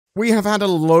We have had a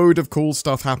load of cool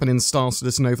stuff happen in Star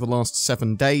Citizen over the last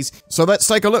 7 days, so let's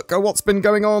take a look at what's been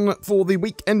going on for the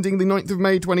week ending the 9th of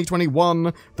May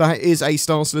 2021. There is a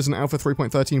Star Citizen Alpha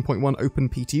 3.13.1 open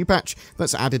PTU patch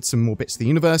that's added some more bits to the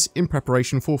universe in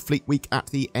preparation for Fleet Week at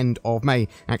the end of May.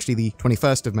 Actually, the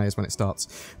 21st of May is when it starts.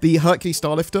 The Hercules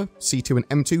Starlifter, C2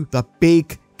 and M2, the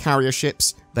big carrier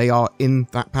ships, they are in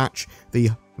that patch.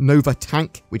 The Nova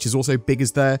tank, which is also big,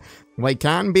 is there. They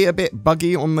can be a bit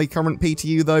buggy on the current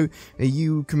PTU though.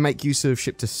 You can make use of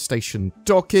ship-to-station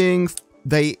docking.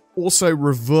 They also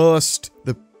reversed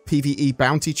the PvE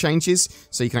bounty changes,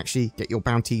 so you can actually get your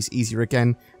bounties easier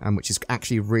again, which is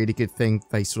actually a really good thing.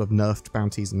 They sort of nerfed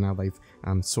bounties and now they've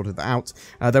sorted that out.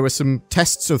 There were some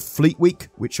tests of Fleet Week,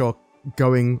 which are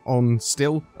going on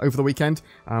still over the weekend.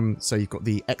 So you've got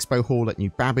the Expo Hall at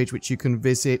New Babbage, which you can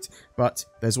visit, but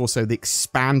there's also the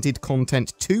expanded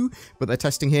content too, but they're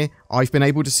testing here. I've been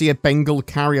able to see a Bengal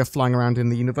carrier flying around in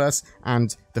the universe,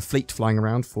 and the fleet flying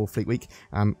around for Fleet Week,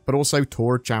 but also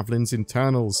Tor Javelin's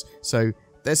internals. So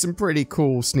there's some pretty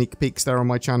cool sneak peeks there on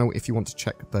my channel if you want to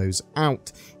check those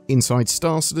out. Inside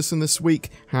Star Citizen this week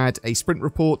had a sprint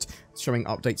report showing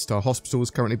updates to our hospitals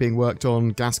currently being worked on,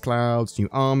 gas clouds, new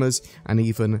armors, and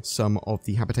even some of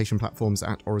the habitation platforms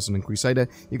at Horizon and Crusader.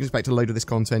 You can expect a load of this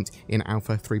content in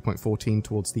Alpha 3.14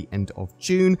 towards the end of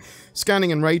June.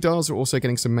 Scanning and radars are also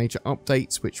getting some major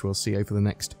updates, which we'll see over the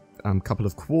next couple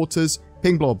of quarters.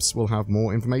 Ping blobs will have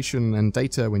more information and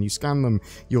data when you scan them.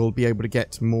 You'll be able to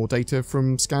get more data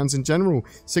from scans in general.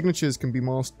 Signatures can be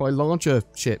masked by larger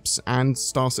ships, and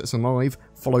Star Citizen Live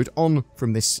followed on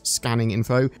from this scanning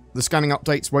info. The scanning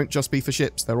updates won't just be for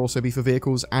ships, they'll also be for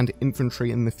vehicles and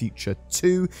infantry in the future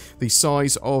too. The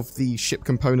size of the ship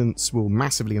components will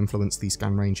massively influence the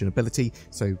scan range and ability,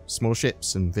 so smaller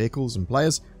ships and vehicles and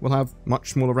players will have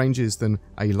much smaller ranges than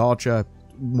a larger,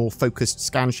 more focused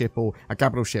scan ship or a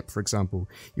capital ship, for example.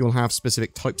 You'll have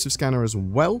specific types of scanner as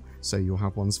well, so you'll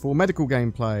have ones for medical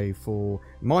gameplay, for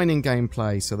mining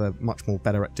gameplay, so they're much more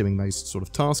better at doing those sort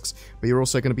of tasks, but you're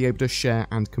also going to be able to share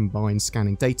and combine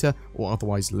scanning data or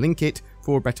otherwise link it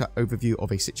for a better overview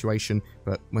of a situation.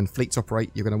 But when fleets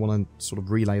operate, you're going to want to sort of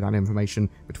relay that information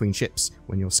between ships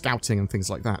when you're scouting and things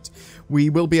like that. We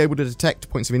will be able to detect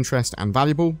points of interest and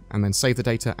valuable, and then save the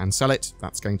data and sell it.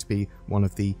 That's going to be one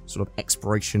of the sort of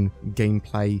exploration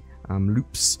gameplay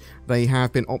loops. They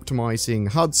have been optimizing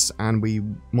HUDs, and we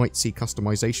might see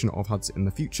customization of HUDs in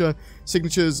the future.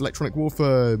 Signatures, electronic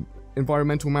warfare,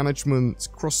 environmental management,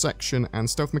 cross-section, and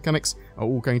stealth mechanics are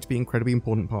all going to be incredibly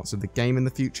important parts of the game in the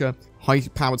future.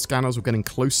 High-powered scanners are getting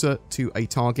closer to a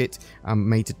target,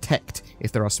 may detect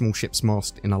if there are small ships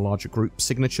masked in a larger group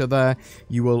signature there.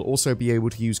 You will also be able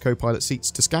to use co-pilot seats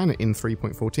to scan it in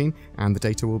 3.14, and the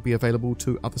data will be available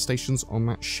to other stations on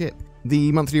that ship.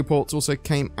 The monthly reports also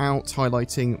came out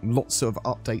highlighting lots of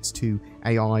updates to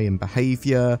AI and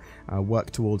behavior,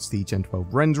 work towards the Gen 12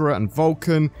 renderer and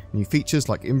Vulkan, new features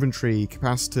like inventory,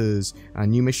 capacitors,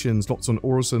 new missions, lots on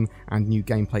Horizon, and new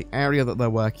gameplay area that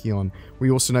they're working on. We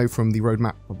also know from the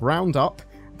roadmap roundup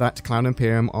that Cloud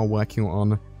Imperium are working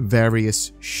on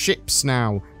various ships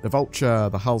now. The Vulture,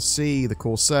 the Hull C, the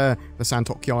Corsair, the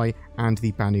Santokyai, and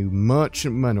the Banu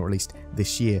Merchantman, or at least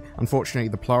this year. Unfortunately,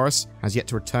 the Polaris has yet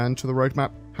to return to the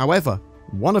roadmap. However,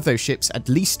 one of those ships, at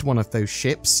least one of those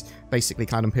ships, basically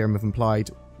Cloud Imperium have implied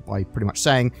by pretty much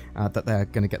saying that they're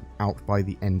going to get out by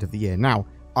the end of the year. Now,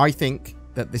 I think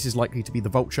that this is likely to be the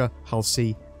Vulture, Hull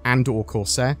C, and or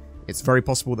Corsair. It's very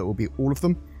possible that it will be all of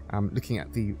them. Looking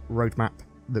at the roadmap,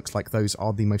 looks like those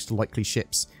are the most likely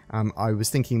ships. I was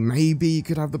thinking maybe you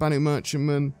could have the Banu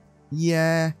Merchantman.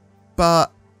 Yeah,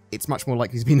 but it's much more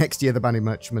likely to be next year, the Banu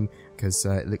Merchantman, because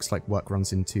it looks like work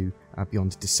runs into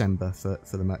beyond December for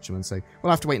the Merchantman. So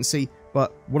we'll have to wait and see.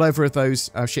 But whatever of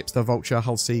those ships, the Vulture,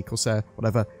 Hull C, Corsair,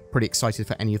 whatever, pretty excited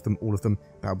for any of them, all of them.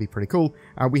 That would be pretty cool.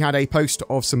 We had a post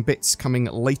of some bits coming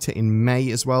later in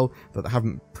May as well that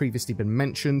haven't previously been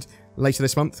mentioned. Later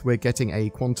this month, we're getting a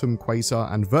Quantum,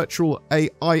 Quasar, and Virtual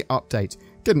AI update.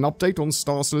 Get an update on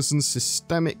Star Citizen's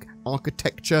systemic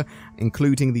architecture,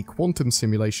 including the quantum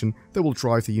simulation that will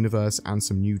drive the universe, and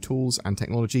some new tools and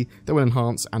technology that will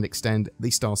enhance and extend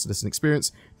the Star Citizen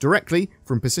experience, directly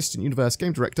from Persistent Universe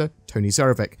game director Tony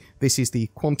Zarevic. This is the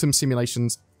quantum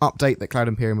simulations update that Cloud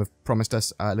Imperium have promised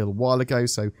us a little while ago,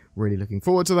 so really looking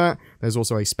forward to that. There's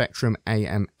also a Spectrum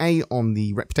AMA on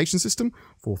the reputation system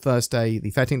for Thursday,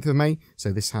 the 13th of May,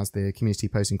 so this has the community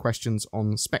posing questions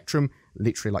on Spectrum,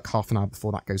 literally like half an hour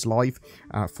before that goes live,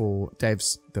 for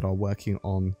devs that are working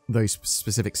on those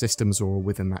specific systems or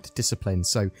within that discipline.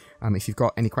 So if you've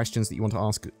got any questions that you want to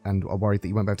ask and are worried that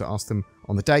you won't be able to ask them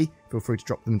on the day, feel free to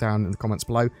drop them down in the comments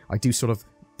below. I do sort of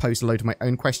posed a load of my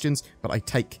own questions, but I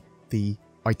take the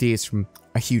ideas from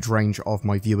a huge range of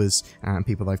my viewers and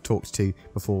people that I've talked to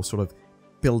before sort of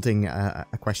building a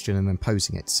question and then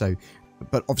posing it. So,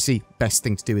 but obviously, best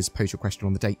thing to do is pose your question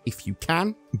on the day if you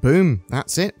can. Boom,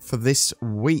 that's it for this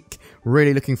week.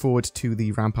 Really looking forward to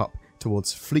the ramp up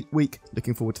towards Fleet Week,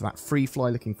 looking forward to that free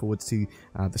fly, looking forward to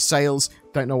the sales.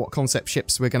 Don't know what concept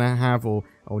ships we're going to have or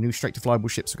new straight to flyable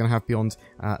ships we're going to have beyond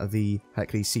the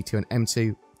Hercules C2 and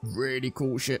M2. Really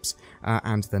cool ships,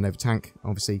 and the Nova Tank,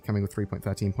 obviously coming with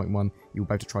 3.13.1. You'll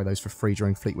be able to try those for free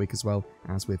during Fleet Week as well,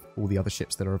 as with all the other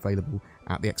ships that are available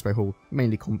at the Expo Hall,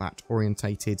 mainly combat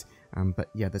orientated. But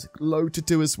yeah, there's a load to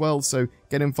do as well, so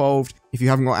get involved. If you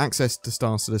haven't got access to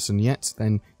Star Citizen yet,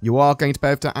 then you are going to be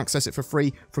able to access it for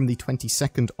free from the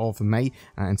 22nd of May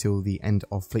until the end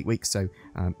of Fleet Week. So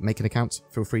make an account.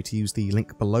 Feel free to use the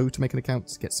link below to make an account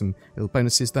to get some little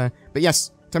bonuses there. But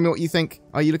yes, tell me what you think.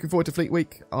 Are you looking forward to Fleet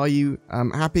Week? Are you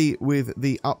happy with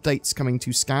the updates coming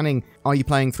to scanning? Are you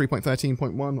playing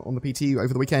 3.13.1 on the PTU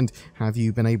over the weekend? Have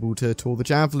you been able to tour the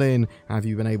Javelin? Have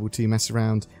you been able to mess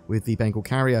around with the Bengal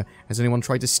Carrier? Has anyone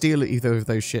tried to steal either of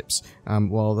those ships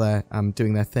while they're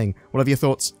doing their thing? What are your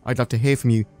thoughts? I'd love to hear from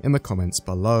you in the comments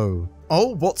below.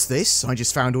 Oh, what's this? I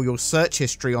just found all your search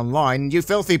history online. You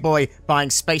filthy boy, buying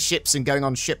spaceships and going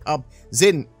on Ship Hub.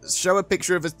 Zin, show a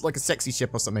picture of like a sexy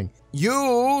ship or something.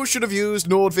 You should have used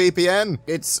NordVPN.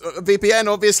 It's a VPN,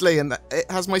 obviously, and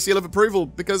it has my seal of approval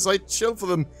because I shill for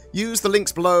them. Use the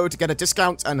links below to get a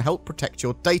discount and help protect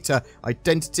your data,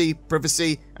 identity,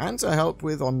 privacy, and to help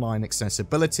with online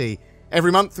accessibility.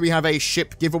 Every month we have a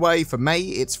ship giveaway. For May,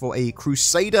 it's for a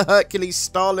Crusader Hercules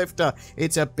Starlifter.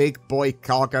 It's a big boy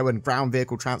cargo and ground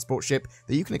vehicle transport ship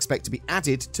that you can expect to be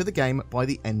added to the game by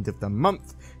the end of the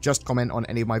month. Just comment on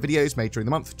any of my videos made during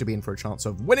the month to be in for a chance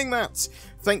of winning that.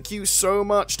 Thank you so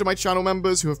much to my channel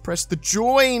members who have pressed the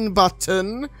join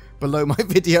button below my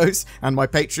videos and my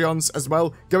Patreons as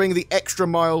well. Going the extra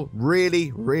mile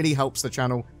really, really helps the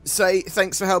channel. Say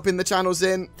thanks for helping the channel,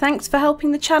 Zin. Thanks for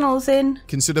helping the channel, Zin.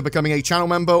 Consider becoming a channel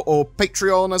member or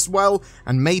Patreon as well,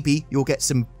 and maybe you'll get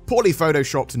some poorly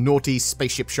photoshopped naughty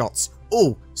spaceship shots.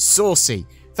 Ooh, saucy.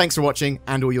 Thanks for watching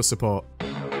and all your support.